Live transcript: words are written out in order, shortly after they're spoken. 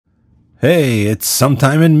Hey, it's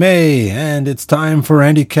sometime in May, and it's time for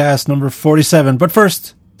AndyCast number 47. But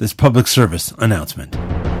first, this public service announcement.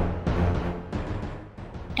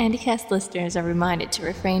 AndyCast listeners are reminded to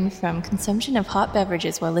refrain from consumption of hot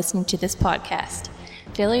beverages while listening to this podcast.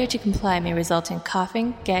 Failure to comply may result in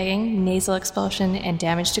coughing, gagging, nasal expulsion, and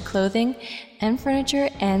damage to clothing and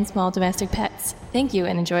furniture and small domestic pets. Thank you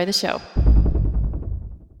and enjoy the show.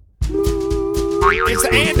 It's the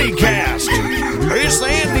AndyCast. It's the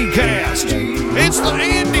AndyCast. It's the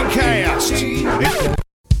AndyCast.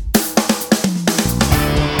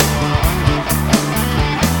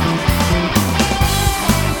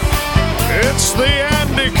 It's the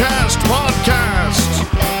AndyCast podcast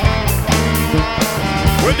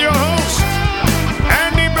with your host,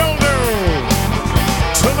 Andy Beldew.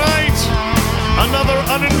 Tonight, another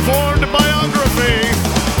uninformed biography.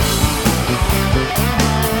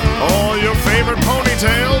 All your favorite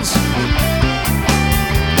ponytails.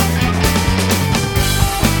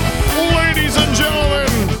 Ladies and gentlemen,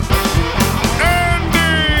 Andy!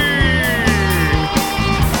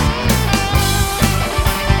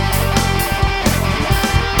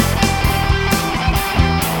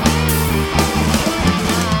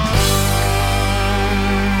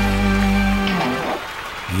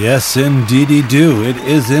 Yes, indeedy do. It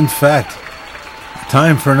is, in fact,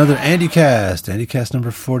 time for another AndyCast. AndyCast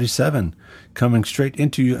number 47, coming straight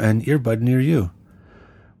into an earbud near you.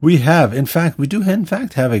 We do have a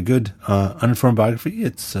good uninformed biography.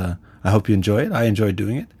 It's I hope you enjoy it. I enjoy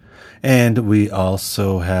doing it. And we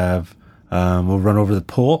also have we'll run through the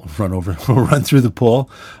poll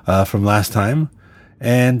from last time.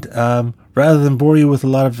 And rather than bore you with a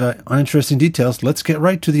lot of uninteresting details, let's get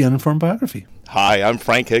right to the uninformed biography. Hi, I'm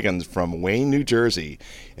Frank Higgins from Wayne, New Jersey,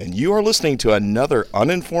 and you are listening to another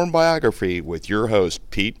uninformed biography with your host,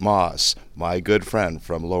 Pete Moss, my good friend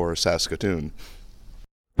from Lower Saskatoon.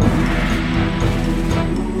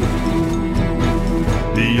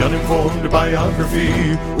 The uninformed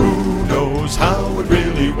biography. Who knows how it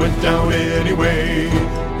really went down anyway?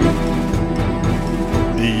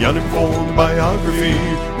 The uninformed biography.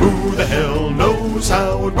 Who the hell knows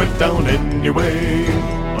how it went down anyway?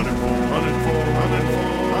 Uninformed biography.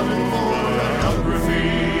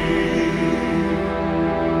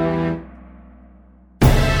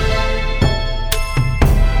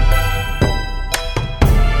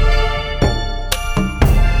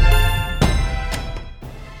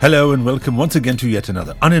 Hello and welcome once again to yet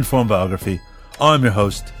another uninformed biography. I'm your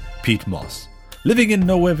host, Pete Moss. Living in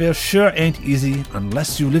Nowhereville sure ain't easy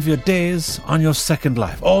unless you live your days on your second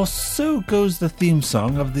life. Or so goes the theme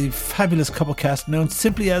song of the fabulous couple cast known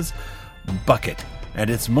simply as Bucket, and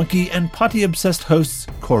its monkey and potty-obsessed hosts,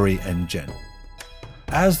 Corey and Jen.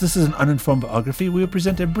 As this is an uninformed biography, we will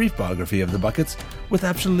present a brief biography of the Buckets with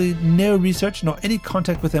absolutely no research nor any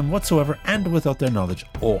contact with them whatsoever and without their knowledge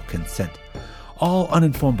or consent. All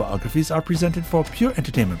uninformed biographies are presented for pure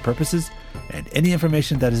entertainment purposes, and any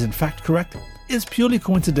information that is in fact correct is purely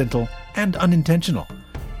coincidental and unintentional.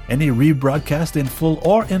 Any rebroadcast in full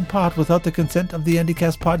or in part without the consent of the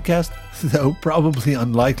AndyCast podcast, though probably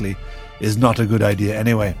unlikely, is not a good idea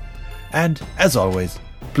anyway. And, as always,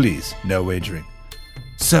 please, no wagering.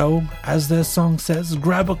 So, as their song says,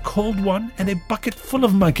 grab a cold one and a bucket full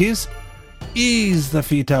of monkeys, ease the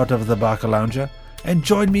feet out of the Barca Lounger, and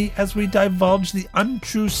join me as we divulge the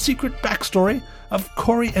untrue secret backstory of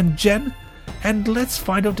Corey and Jen, and let's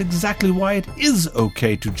find out exactly why it is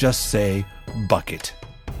okay to just say bucket.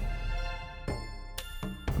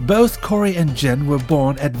 Both Corey and Jen were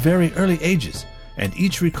born at very early ages, and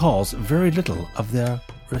each recalls very little of their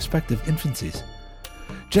respective infancies.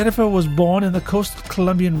 Jennifer was born in the coastal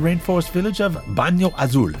Colombian rainforest village of Baño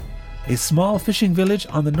Azul, a small fishing village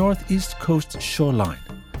on the northeast coast shoreline.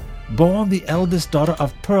 Born the eldest daughter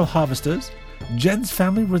of pearl harvesters, Jen's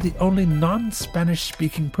family were the only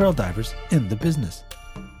non-Spanish-speaking pearl divers in the business.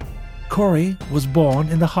 Corey was born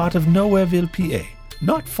in the heart of Nowhereville, PA,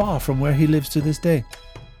 not far from where he lives to this day.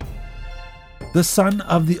 The son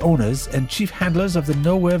of the owners and chief handlers of the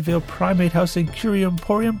Nowhereville Primate House and Curio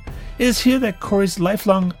Emporium, it is here that Corey's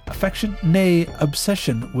lifelong affection, nay,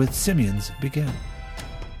 obsession with simians began.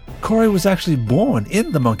 Corey was actually born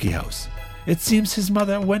in the monkey house. It seems his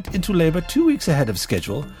mother went into labor 2 weeks ahead of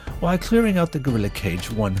schedule while clearing out the gorilla cage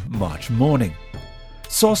one March morning.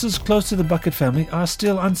 Sources close to the Bucket family are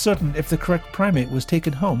still uncertain if the correct primate was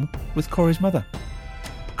taken home with Corey's mother.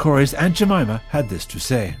 Corey's Aunt Jemima had this to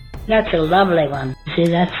say. That's a lovely one. See,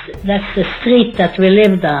 that's the street that we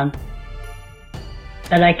lived on.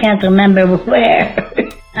 But I can't remember where.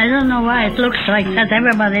 I don't know why it looks like that.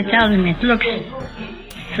 Everybody tells me it looks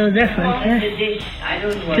so different. Yes?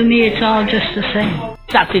 To me, it's all just the same.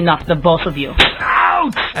 That's enough, the both of you.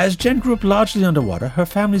 Out! As Jen grew up largely underwater, her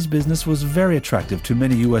family's business was very attractive to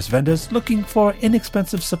many U.S. vendors looking for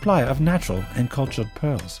inexpensive supply of natural and cultured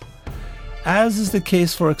pearls. As is the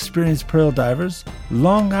case for experienced pearl divers,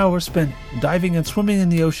 long hours spent diving and swimming in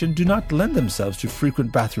the ocean do not lend themselves to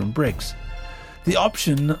frequent bathroom breaks. The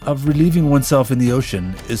option of relieving oneself in the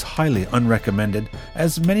ocean is highly unrecommended,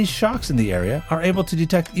 as many sharks in the area are able to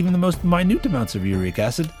detect even the most minute amounts of uric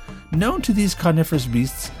acid, known to these carnivorous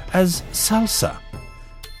beasts as salsa.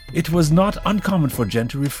 It was not uncommon for Jen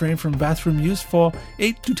to refrain from bathroom use for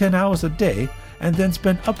 8 to 10 hours a day, and then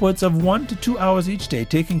spend upwards of 1 to 2 hours each day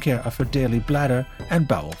taking care of her daily bladder and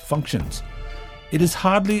bowel functions. It is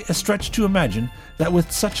hardly a stretch to imagine that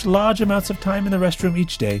with such large amounts of time in the restroom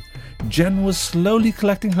each day, Jen was slowly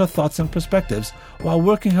collecting her thoughts and perspectives while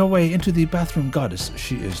working her way into the bathroom goddess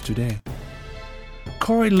she is today.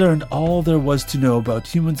 Corey learned all there was to know about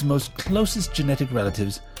humans' most closest genetic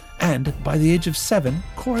relatives, and by the age of 7,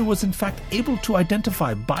 Corey was in fact able to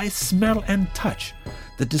identify by smell and touch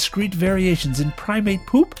the discrete variations in primate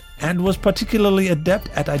poop, and was particularly adept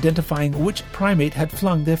at identifying which primate had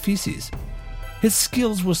flung their feces. His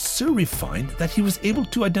skills were so refined that he was able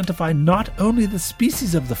to identify not only the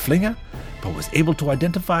species of the flinger, but was able to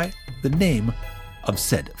identify the name of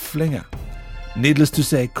said flinger. Needless to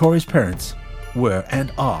say, Corey's parents were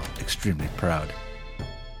and are extremely proud.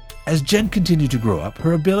 As Jen continued to grow up,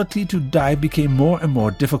 her ability to dive became more and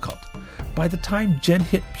more difficult. By the time Jen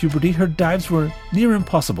hit puberty, her dives were near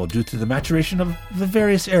impossible due to the maturation of the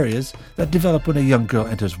various areas that develop when a young girl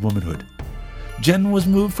enters womanhood. Jen was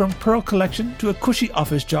moved from pearl collection to a cushy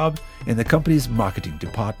office job in the company's marketing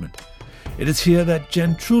department. It is here that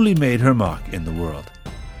Jen truly made her mark in the world.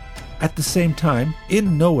 At the same time,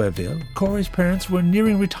 in Nowhereville, Corey's parents were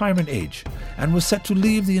nearing retirement age and was set to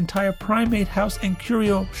leave the entire primate house and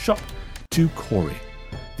curio shop to Corey.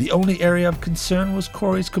 The only area of concern was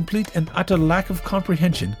Corey's complete and utter lack of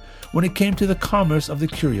comprehension when it came to the commerce of the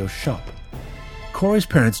curio shop. Corey's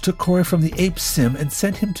parents took Corey from the ape sim and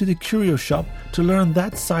sent him to the curio shop to learn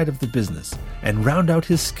that side of the business and round out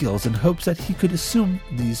his skills in hopes that he could assume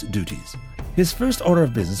these duties. His first order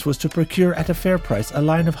of business was to procure at a fair price a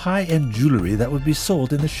line of high-end jewelry that would be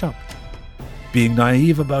sold in the shop. Being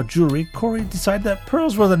naive about jewelry, Corey decided that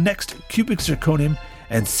pearls were the next cubic zirconium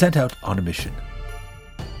and set out on a mission.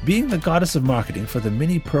 Being the goddess of marketing for the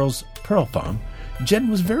Mini Pearls Pearl Farm, Jen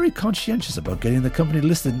was very conscientious about getting the company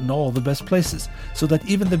listed in all the best places so that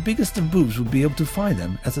even the biggest of boobs would be able to find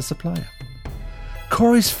them as a supplier.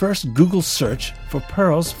 Corey's first Google search for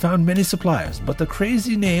pearls found many suppliers, but the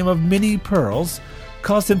crazy name of Mini Pearls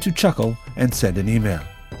caused him to chuckle and send an email.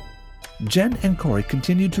 Jen and Corey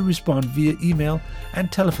continued to respond via email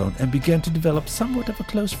and telephone and began to develop somewhat of a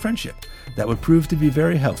close friendship that would prove to be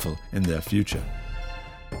very helpful in their future.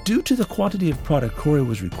 Due to the quantity of product Corey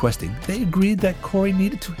was requesting, they agreed that Corey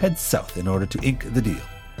needed to head south in order to ink the deal.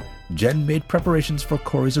 Jen made preparations for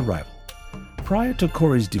Corey's arrival. Prior to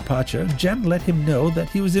Corey's departure, Jen let him know that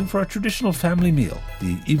he was in for a traditional family meal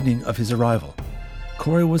the evening of his arrival.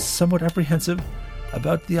 Corey was somewhat apprehensive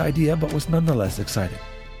about the idea but was nonetheless excited.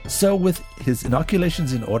 So with his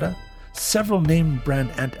inoculations in order, several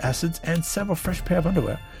name-brand antacids, and several fresh pair of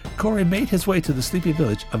underwear, Corey made his way to the sleepy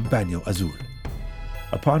village of Banho Azul.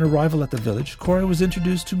 Upon arrival at the village, Corey was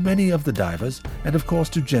introduced to many of the divers and of course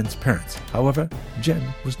to Jen's parents. However, Jen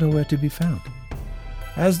was nowhere to be found.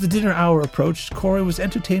 As the dinner hour approached, Corey was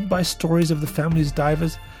entertained by stories of the family's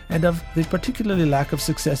divers and of the particularly lack of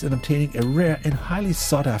success in obtaining a rare and highly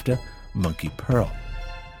sought-after monkey pearl.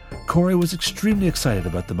 Corey was extremely excited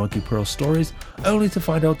about the monkey pearl stories, only to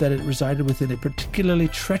find out that it resided within a particularly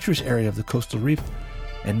treacherous area of the coastal reef,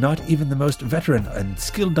 and not even the most veteran and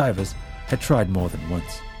skilled divers had tried more than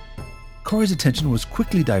once. Corey's attention was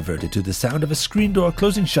quickly diverted to the sound of a screen door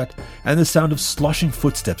closing shut and the sound of sloshing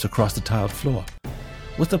footsteps across the tiled floor.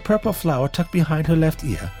 With a purple flower tucked behind her left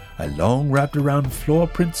ear, a long wrapped-around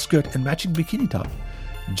floor-print skirt and matching bikini top,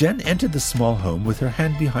 Jen entered the small home with her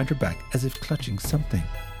hand behind her back as if clutching something.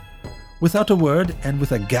 Without a word and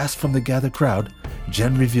with a gasp from the gathered crowd,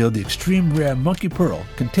 Jen revealed the extreme rare monkey pearl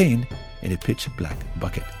contained in a pitch-black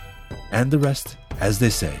bucket. And the rest, as they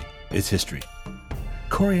say, is history.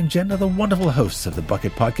 Corey and Jen are the wonderful hosts of the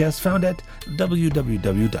Bucket Podcast, found at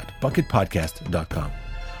www.bucketpodcast.com.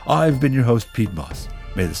 I've been your host, Pete Moss.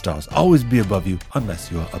 May the stars always be above you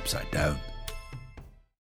unless you are upside down.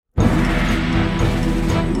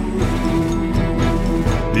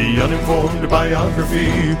 The uninformed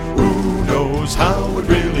biography. Who knows how it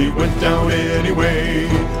really went down anyway?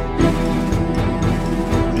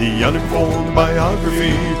 the uninformed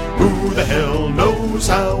biography. Who the hell knows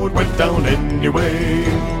how it went down anyway?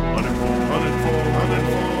 Uninformed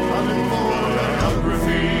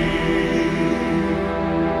biography.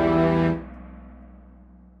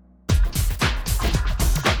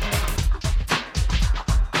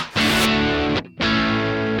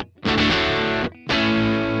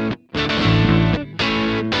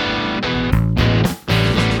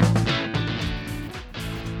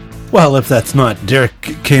 Well, if that's not Derek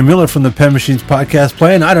K. Miller from the Pen Machines podcast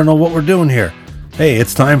playing, I don't know what we're doing here. Hey,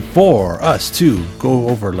 it's time for us to go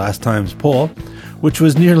over last time's poll, which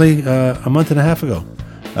was nearly a month and a half ago.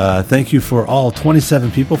 Thank you for all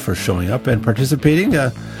 27 people for showing up and participating.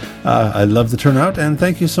 I love the turnout, and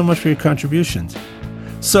thank you so much for your contributions.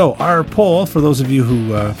 So, our poll, for those of you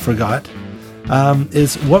who forgot,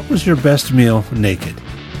 is what was your best meal naked?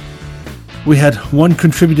 We had one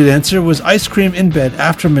contributed answer was ice cream in bed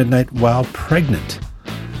after midnight while pregnant.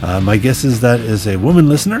 My guess is that is a woman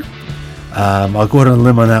listener. I'll go out on a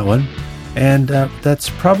limb on that one. And that's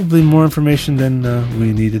probably more information than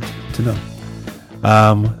we needed to know.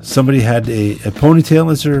 Somebody had a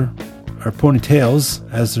ponytail as their, or ponytails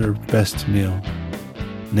as their best meal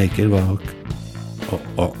naked. Well,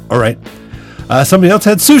 all right. Somebody else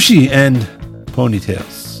had sushi and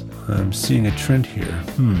ponytails. I'm seeing a trend here.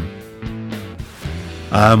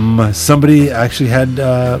 Somebody actually had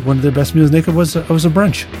one of their best meals naked was a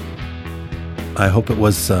brunch. I hope it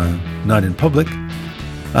was not in public.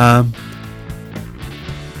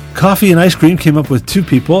 Coffee and ice cream came up with 2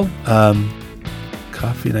 people.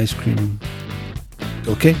 Coffee and ice cream.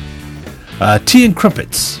 Okay. Tea and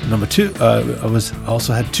crumpets. Number 2. I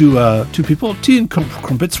also had two people. Tea and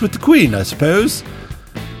crumpets with the Queen, I suppose.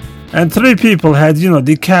 And 3 people had,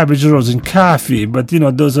 the cabbage rolls and coffee, but,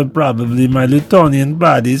 those are probably my Lutonian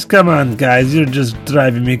buddies. Come on, guys, you're just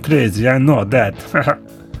driving me crazy. I know that.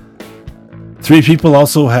 3 people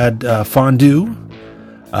also had fondue.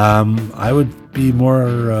 I would be more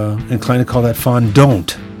inclined to call that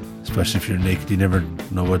fondant, especially if you're naked. You never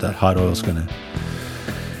know where that hot oil is going to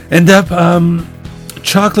end up.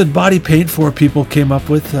 Chocolate body paint 4 people came up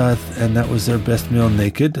with, and that was their best meal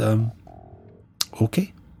naked.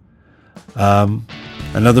 Okay.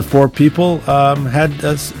 Another 4 people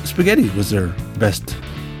had spaghetti was their best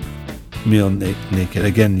meal naked.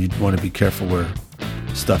 Again, you'd want to be careful where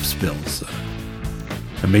stuff spills.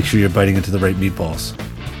 And make sure you're biting into the right meatballs.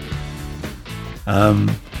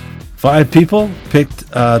 5 people picked,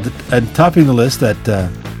 and topping the list at the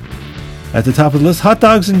top of the list, hot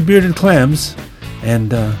dogs and bearded clams.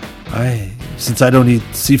 And since I don't eat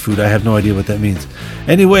seafood, I have no idea what that means.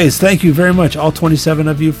 Anyways, thank you very much, all 27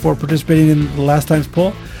 of you, for participating in the last time's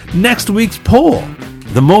poll. Next week's poll,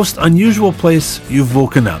 the most unusual place you've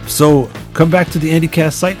woken up. So come back to the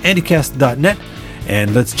AndyCast site, andycast.net,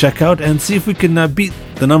 and let's check out and see if we can beat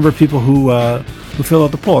the number of people who fill out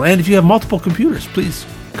the poll. And if you have multiple computers, please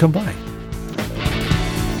come by.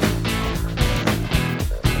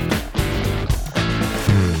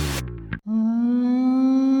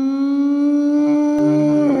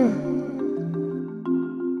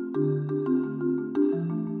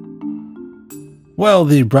 Well,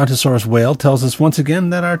 the Brontosaurus whale tells us once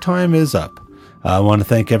again that our time is up. I want to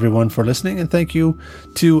thank everyone for listening, and thank you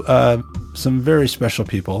to some very special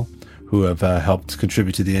people who have helped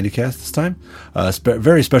contribute to the AndyCast this time.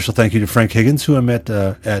 Very special thank you to Frank Higgins, who I met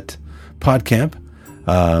at PodCamp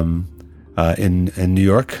in New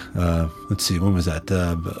York. Let's see, when was that?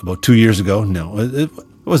 About 2 years ago? No, it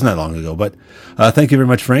wasn't that long ago. But thank you very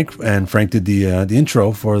much, Frank. And Frank did the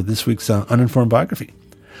intro for this week's Uninformed Biography.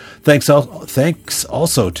 Thanks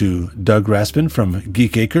also to Doug Raspin from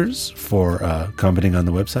Geek Acres for commenting on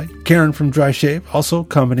the website. Karen from Dry Shave also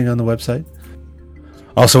commenting on the website.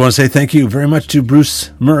 Also want to say thank you very much to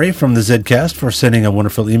Bruce Murray from the Zcast for sending a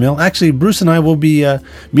wonderful email. Actually, Bruce and I will be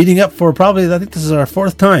meeting up for probably, I think this is our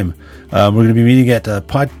 4th time. We're going to be meeting at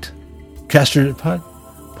Podcasters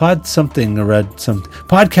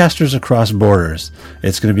Across Borders.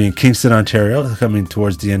 It's going to be in Kingston, Ontario, coming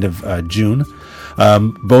towards the end of June.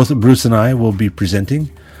 Both Bruce and I will be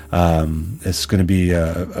presenting. It's going to be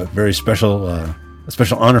a very special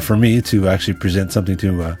honor for me to actually present something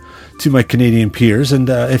to my Canadian peers. And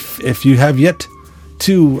if you have yet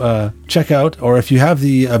to check out, or if you have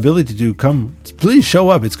the ability to come, please show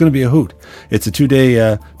up. It's going to be a hoot. It's a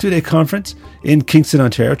 2-day conference in Kingston,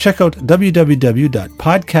 Ontario. Check out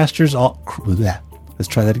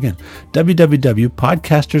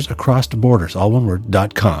www.podcastersacrossborders, all one word,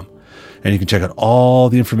 .com. And you can check out all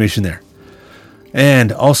the information there.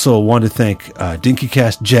 And also want to thank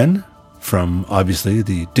DinkyCast Jen from, obviously,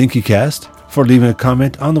 the DinkyCast for leaving a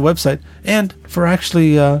comment on the website and for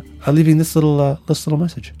actually leaving this little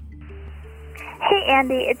message. Hey,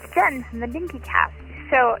 Andy, it's Jen from the Dinky Cast.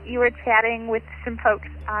 So you were chatting with some folks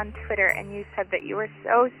on Twitter, and you said that you were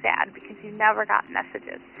so sad because you never got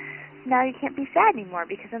messages. Now you can't be sad anymore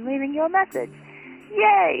because I'm leaving you a message.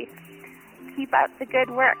 Yay! Keep up the good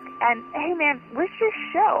work. And, hey, man, where's your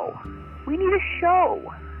show? We need a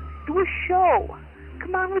show. Do a show.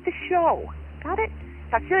 Come on with the show. Got it?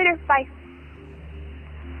 Talk to you later. Bye.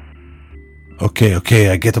 Okay,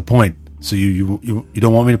 I get the point. So you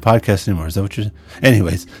don't want me to podcast anymore? Is that what you're saying?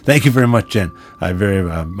 Anyways, thank you very much, Jen. I very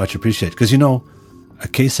much appreciate it. Because, a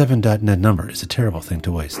K7.net number is a terrible thing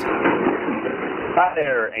to waste. Hi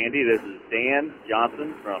there, Andy. This is Dan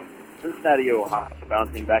Johnson from Cincinnati, Ohio,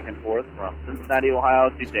 bouncing back and forth from Cincinnati,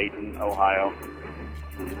 Ohio to Dayton, Ohio.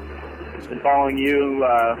 Been following you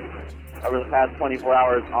over the past 24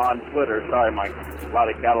 hours on Twitter. Sorry, Mike.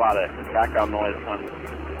 Got a lot of background noise on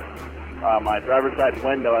my driver's side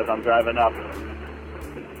window as I'm driving up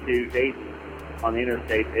to Dayton on the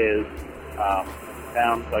interstate is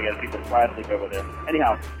down, so I got to keep the plastic over there.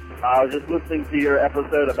 Anyhow, I was just listening to your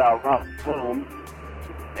episode about Ron Bloom,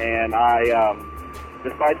 and I,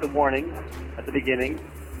 despite the warning at the beginning,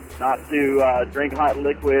 not to drink hot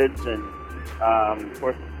liquids and, of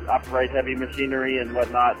course, operate heavy machinery and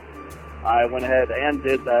whatnot, I went ahead and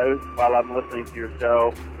did those while I'm listening to your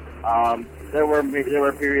show. There were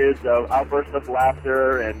periods of outbursts of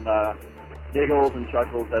laughter and giggles and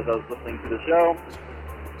chuckles as I was listening to the show.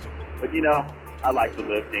 But I like to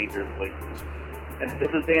live dangerously. And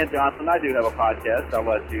this is Dan Johnson. I do have a podcast. I'll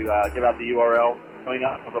let you give out the URL coming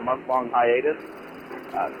up of a month-long hiatus.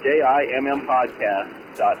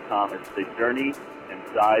 JIMMpodcast.com. It's the journey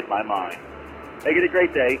inside my mind. Make it a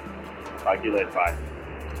great day. Talk to you later. Bye.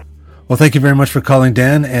 Well, thank you very much for calling,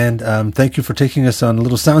 Dan, and thank you for taking us on a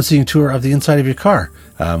little sound-seeing tour of the inside of your car.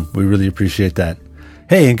 We really appreciate that.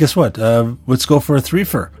 Hey, and guess what? Let's go for a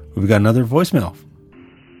threefer. We've got another voicemail.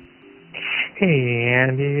 Hey,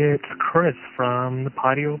 Andy, it's Chris from the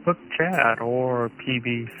Patio Book Chat, or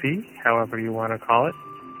PBC, however you want to call it.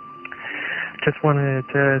 Just wanted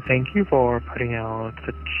to thank you for putting out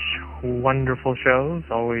such wonderful shows.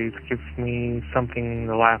 Always gives me something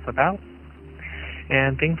to laugh about.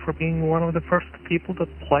 And thanks for being one of the first people to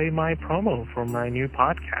play my promo for my new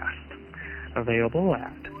podcast. Available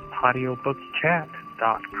at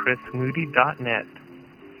patiobookchat.chrismoody.net.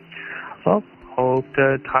 Well, hope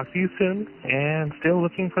to talk to you soon, and still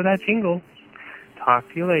looking for that jingle. Talk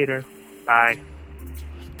to you later. Bye.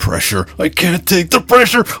 Pressure. I can't take the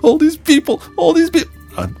pressure. All these people.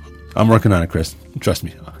 I'm working on it, Chris. Trust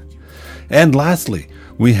me. And lastly,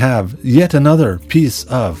 we have yet another piece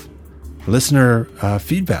of listener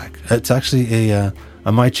feedback. It's actually a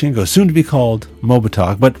MyChingo, soon to be called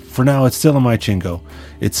Mobitalk, but for now it's still a MyChingo.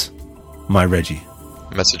 It's My Reggie.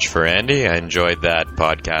 Message for Andy. I enjoyed that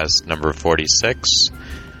podcast number 46.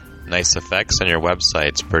 Nice effects on your website.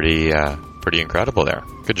 It's pretty incredible there.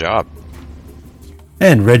 Good job.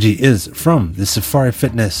 And Reggie is from the Safari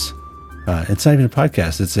Fitness. It's not even a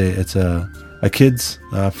podcast. It's a kids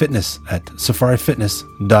fitness at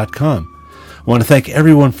safarifitness.com. I want to thank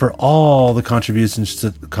everyone for all the contributions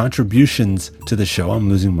to the show. I'm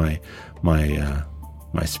losing my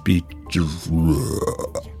speech.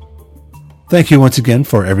 Thank you once again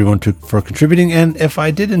for everyone for contributing. And if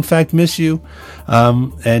I did in fact miss you,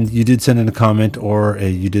 and you did send in a comment, or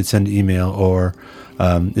you did send an email, or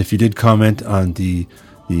if you did comment on the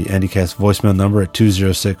AndyCast voicemail number at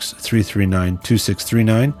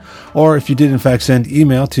 206-339-2639, or if you did in fact send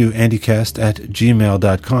email to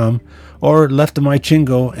andycast@gmail.com, or left a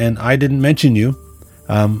MyChingo and I didn't mention you,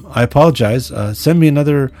 I apologize. Send me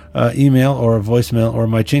another email or a voicemail or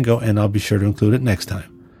MyChingo, and I'll be sure to include it next time.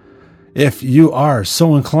 If you are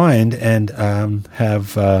so inclined and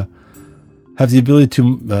have the ability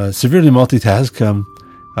to severely multitask,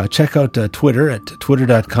 check out Twitter at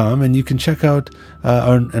twitter.com, and you can check out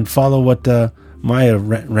and follow what my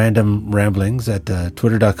random ramblings at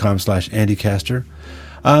twitter.com/AndyCaster.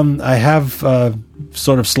 I have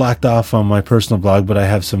sort of slacked off on my personal blog, but I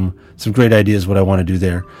have some great ideas what I want to do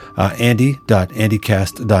there.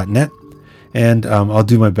 Andy.andycast.net, and I'll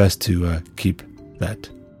do my best to keep that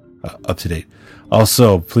up to date.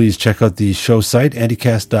 Also, please check out the show site,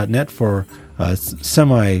 andycast.net, for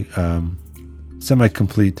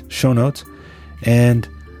semi-complete show notes. And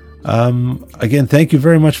again, thank you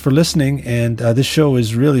very much for listening. And this show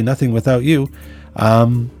is really nothing without you.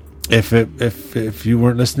 If you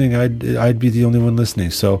weren't listening, I'd be the only one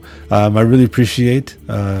listening. So I really appreciate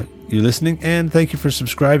you listening, and thank you for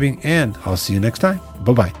subscribing. And I'll see you next time.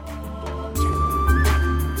 Bye bye.